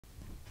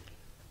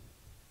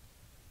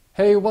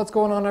Hey, what's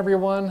going on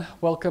everyone?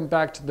 Welcome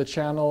back to the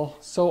channel.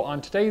 So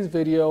on today's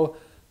video,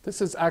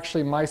 this is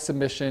actually my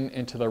submission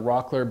into the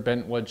Rockler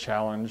Bentwood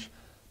Challenge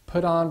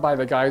put on by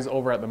the guys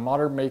over at the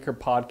Modern Maker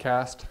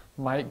podcast,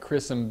 Mike,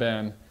 Chris, and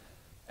Ben.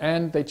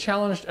 And they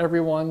challenged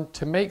everyone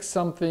to make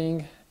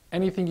something,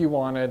 anything you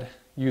wanted,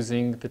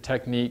 using the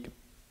technique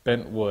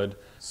bent wood.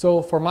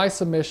 So for my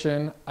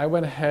submission, I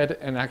went ahead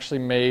and actually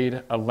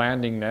made a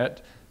landing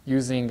net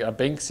using a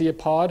Banksia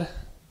pod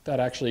that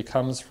actually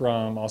comes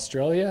from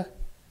Australia.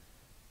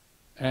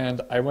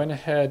 And I went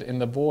ahead in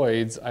the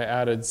voids, I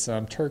added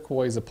some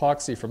turquoise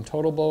epoxy from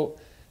Total Boat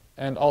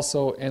and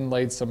also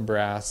inlaid some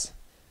brass.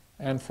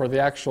 And for the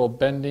actual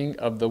bending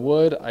of the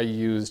wood, I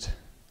used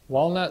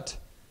walnut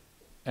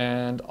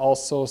and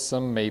also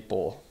some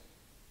maple.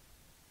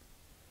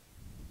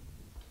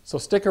 So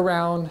stick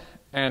around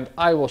and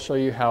I will show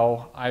you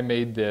how I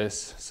made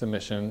this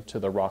submission to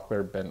the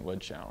Rockler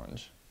Bentwood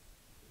Challenge.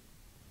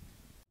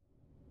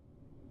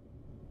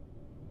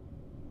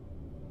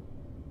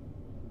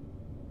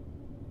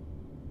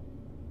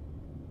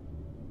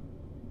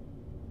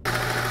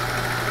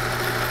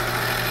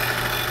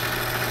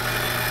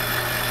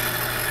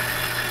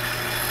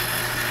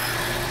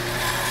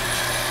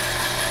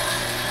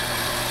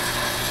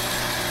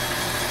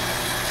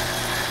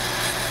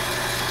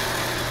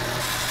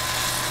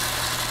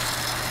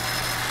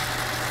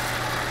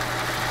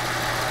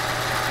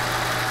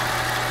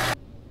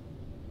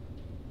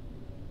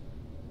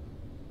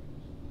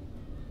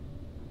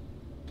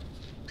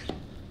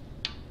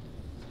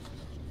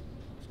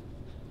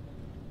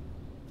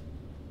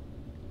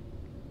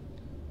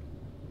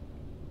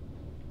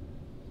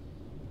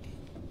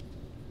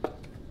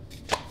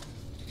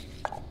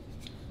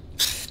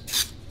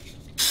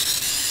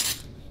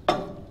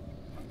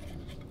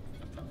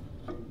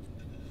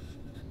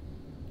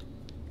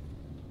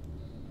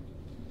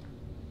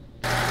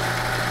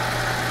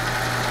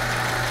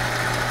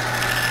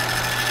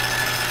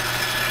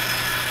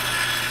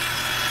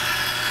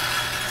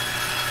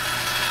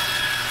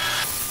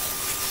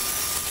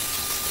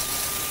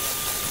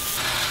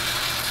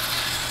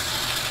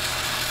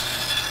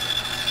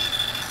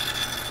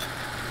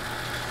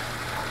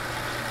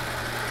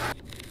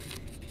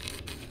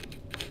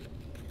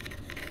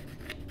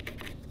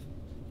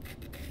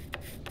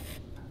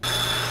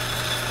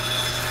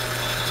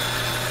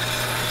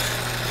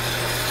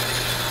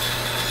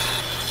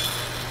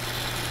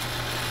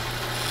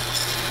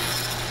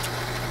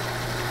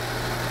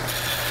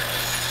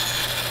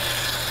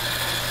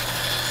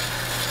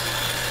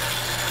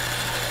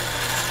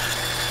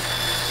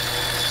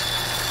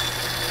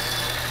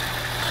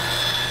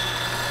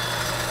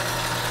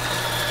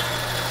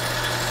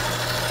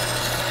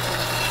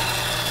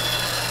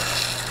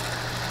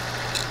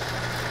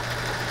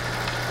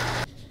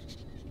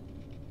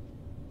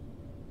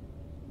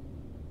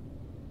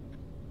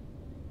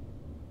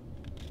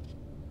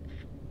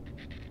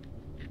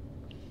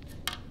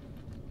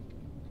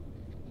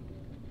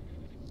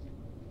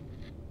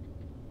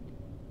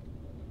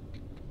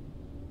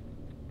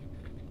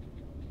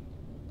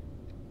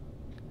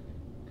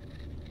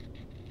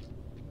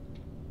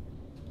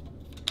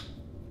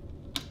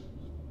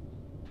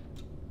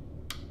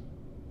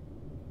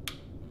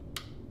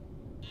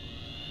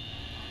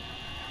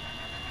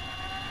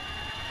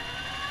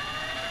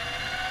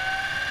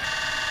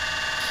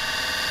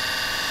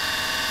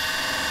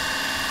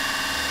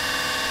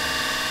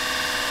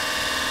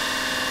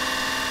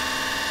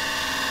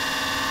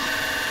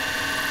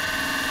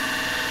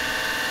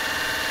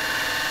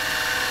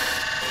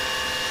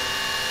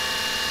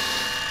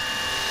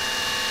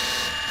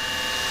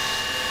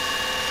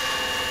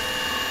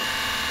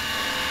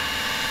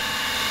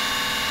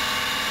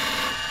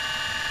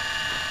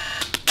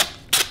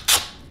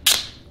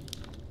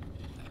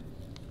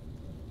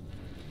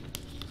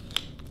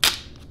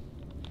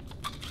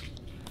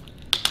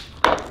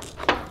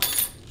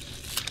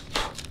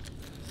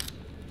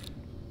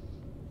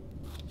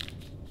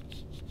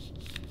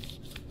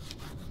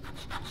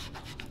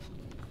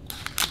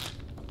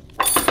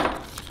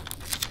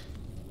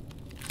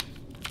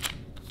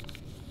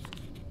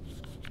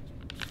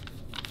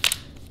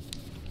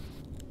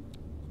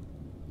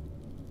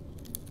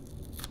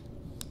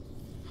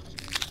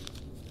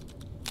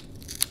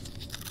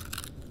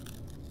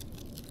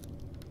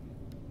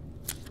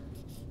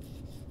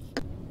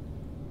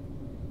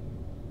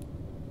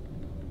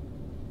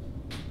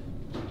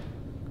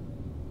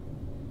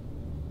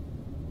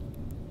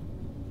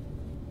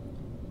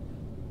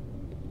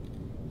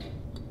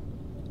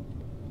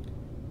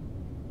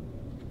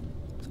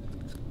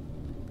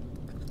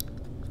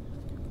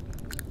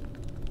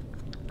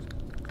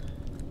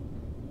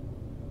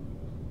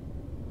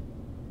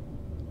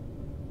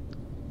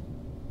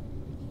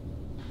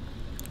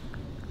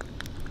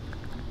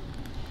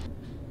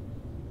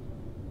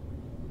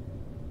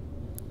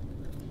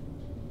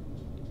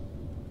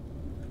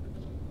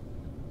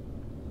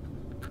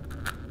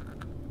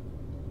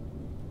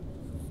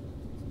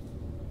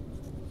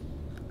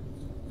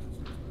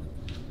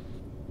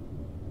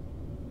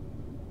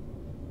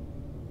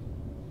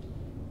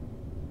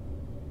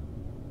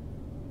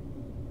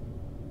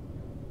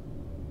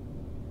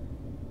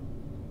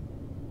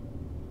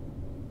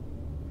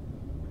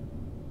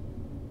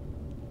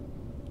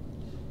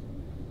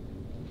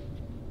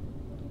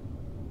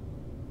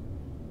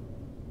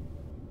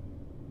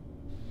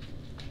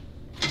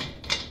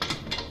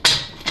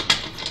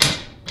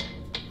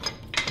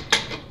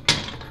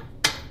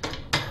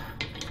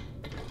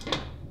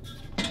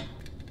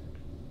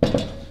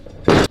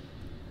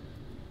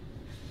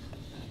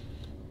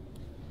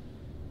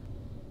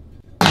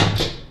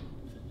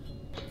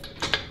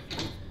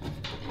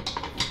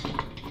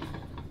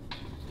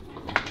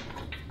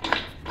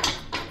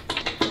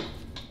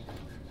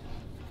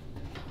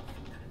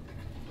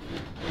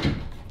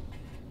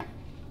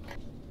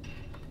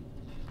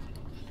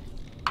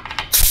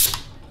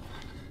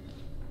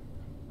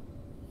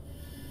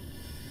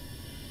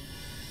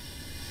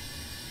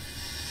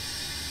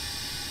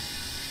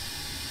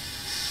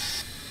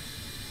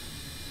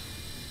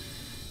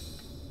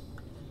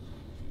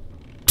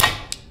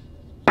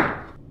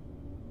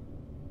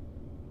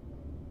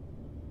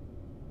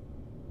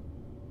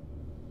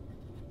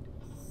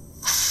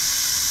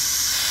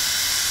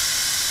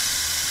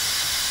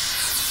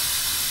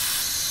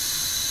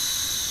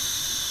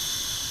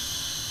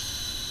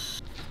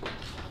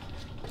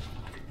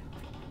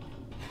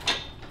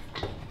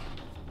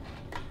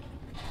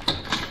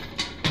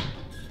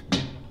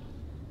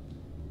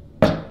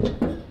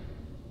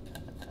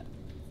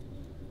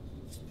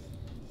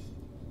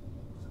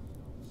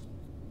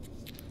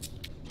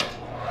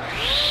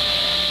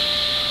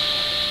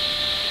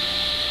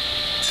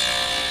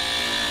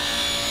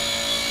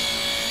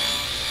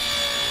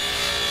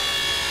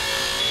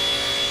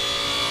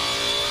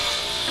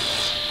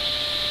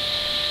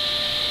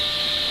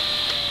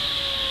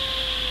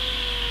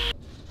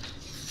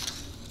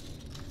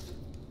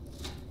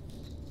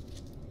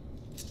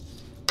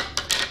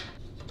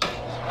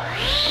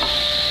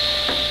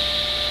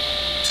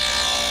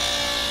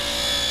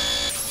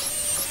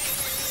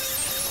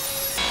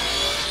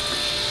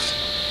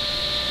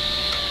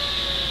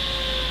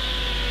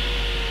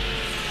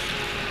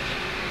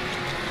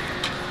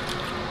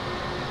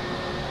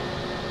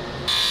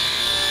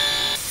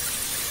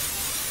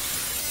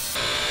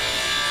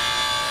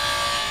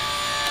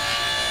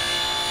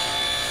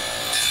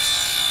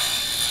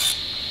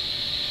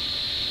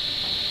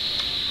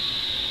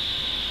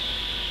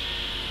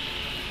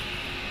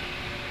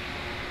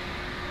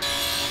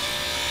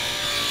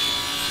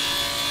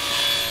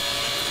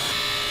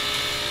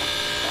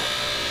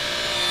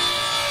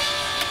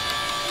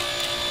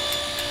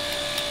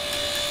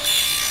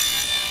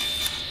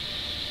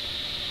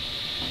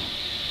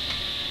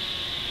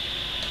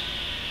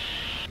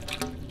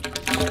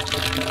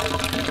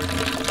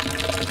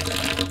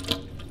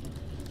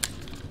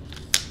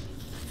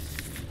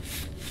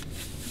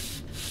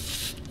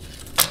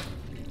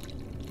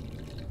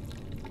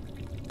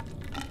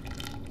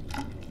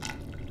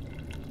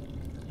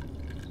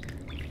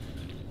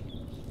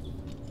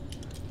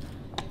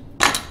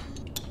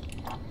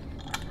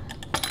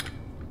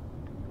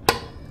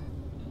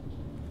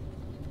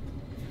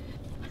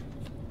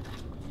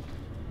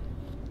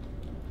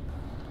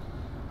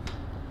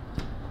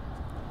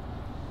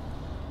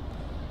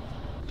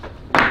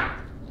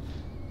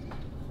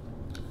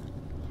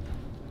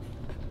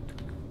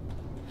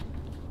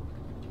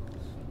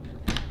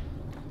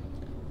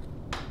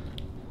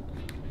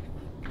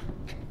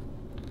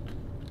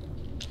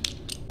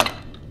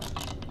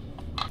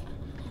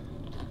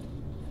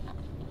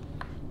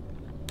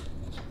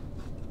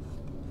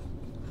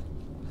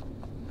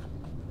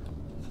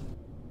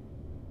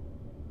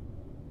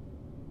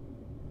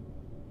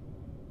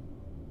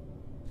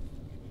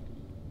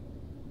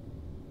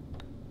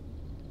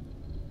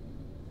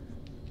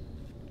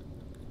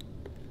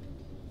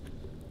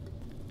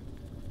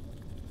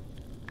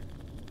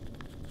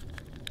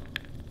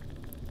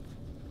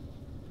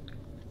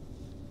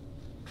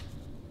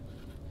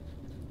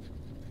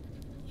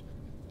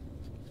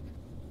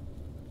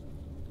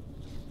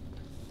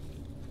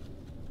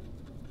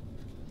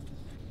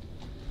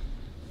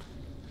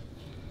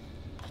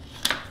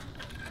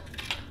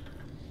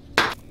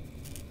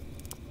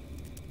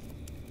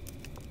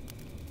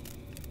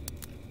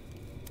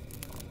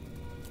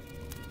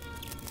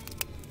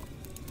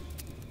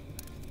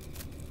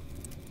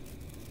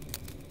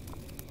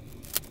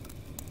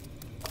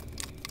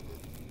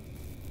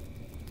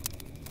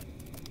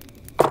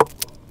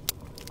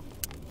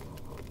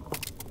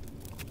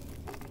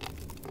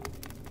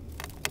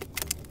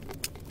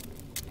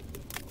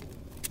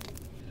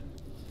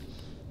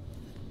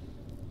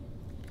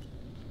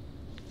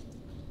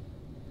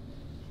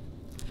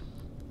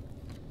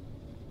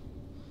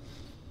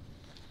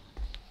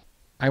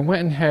 I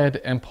went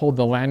ahead and pulled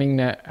the landing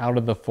net out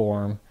of the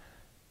form.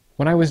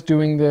 When I was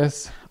doing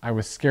this, I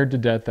was scared to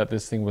death that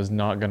this thing was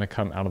not going to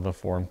come out of the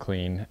form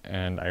clean,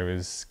 and I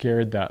was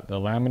scared that the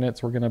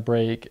laminates were going to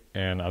break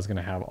and I was going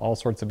to have all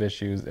sorts of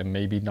issues and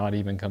maybe not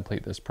even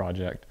complete this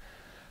project.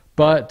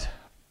 But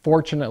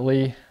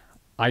fortunately,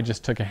 I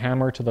just took a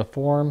hammer to the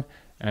form,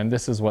 and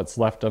this is what's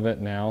left of it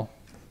now.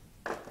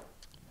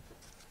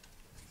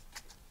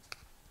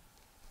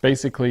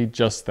 Basically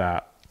just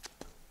that.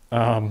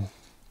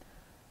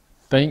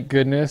 Thank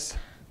goodness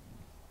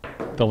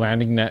the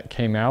landing net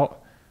came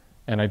out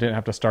and I didn't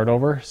have to start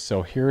over.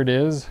 So here it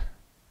is.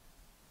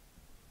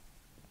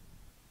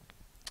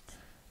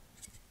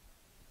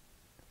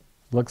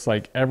 Looks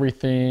like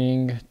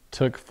everything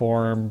took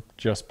form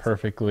just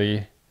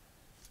perfectly.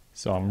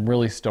 So I'm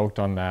really stoked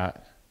on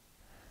that.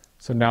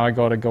 So now I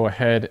got to go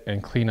ahead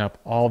and clean up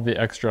all the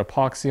extra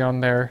epoxy on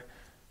there,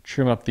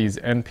 trim up these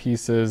end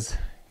pieces,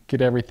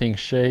 get everything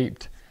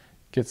shaped,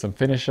 get some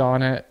finish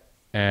on it,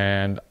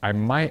 and I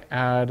might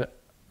add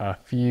a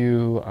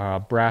few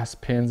brass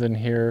pins in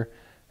here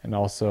and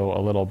also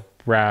a little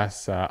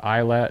brass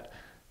eyelet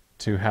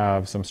to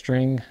have some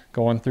string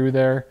going through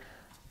there.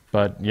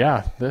 But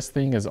yeah, this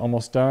thing is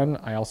almost done.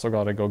 I also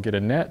got to go get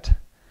a net.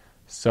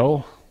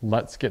 So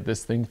let's get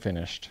this thing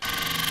finished.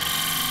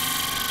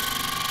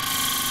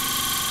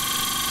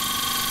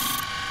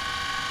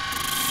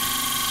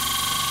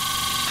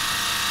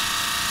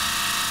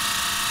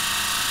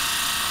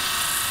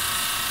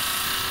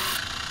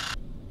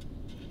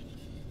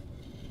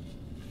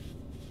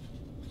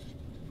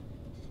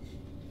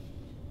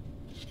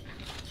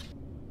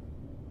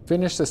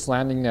 Finish this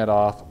landing net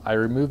off, I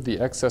removed the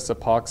excess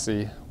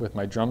epoxy with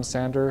my drum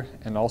sander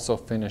and also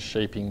finished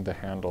shaping the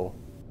handle.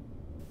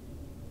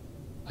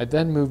 I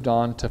then moved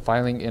on to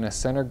filing in a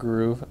center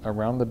groove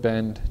around the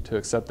bend to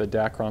accept the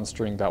Dacron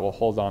string that will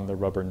hold on the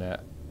rubber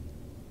net.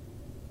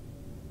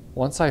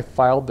 Once I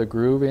filed the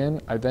groove in,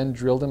 I then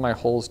drilled in my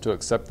holes to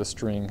accept the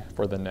string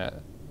for the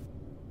net.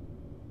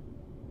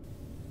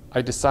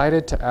 I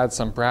decided to add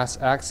some brass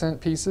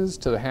accent pieces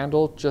to the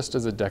handle just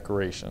as a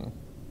decoration.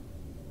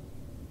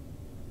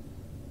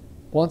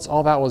 Once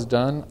all that was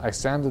done, I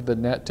sanded the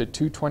net to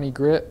 220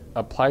 grit,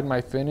 applied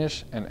my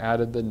finish, and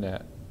added the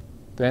net.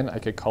 Then I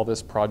could call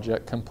this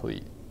project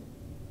complete.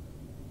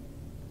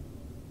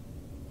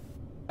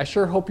 I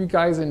sure hope you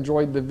guys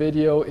enjoyed the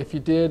video. If you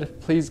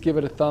did, please give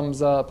it a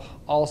thumbs up.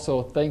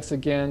 Also, thanks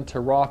again to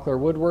Rockler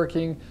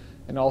Woodworking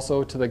and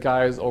also to the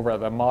guys over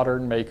at the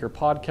Modern Maker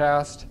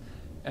podcast.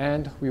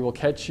 And we will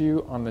catch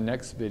you on the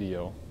next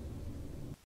video.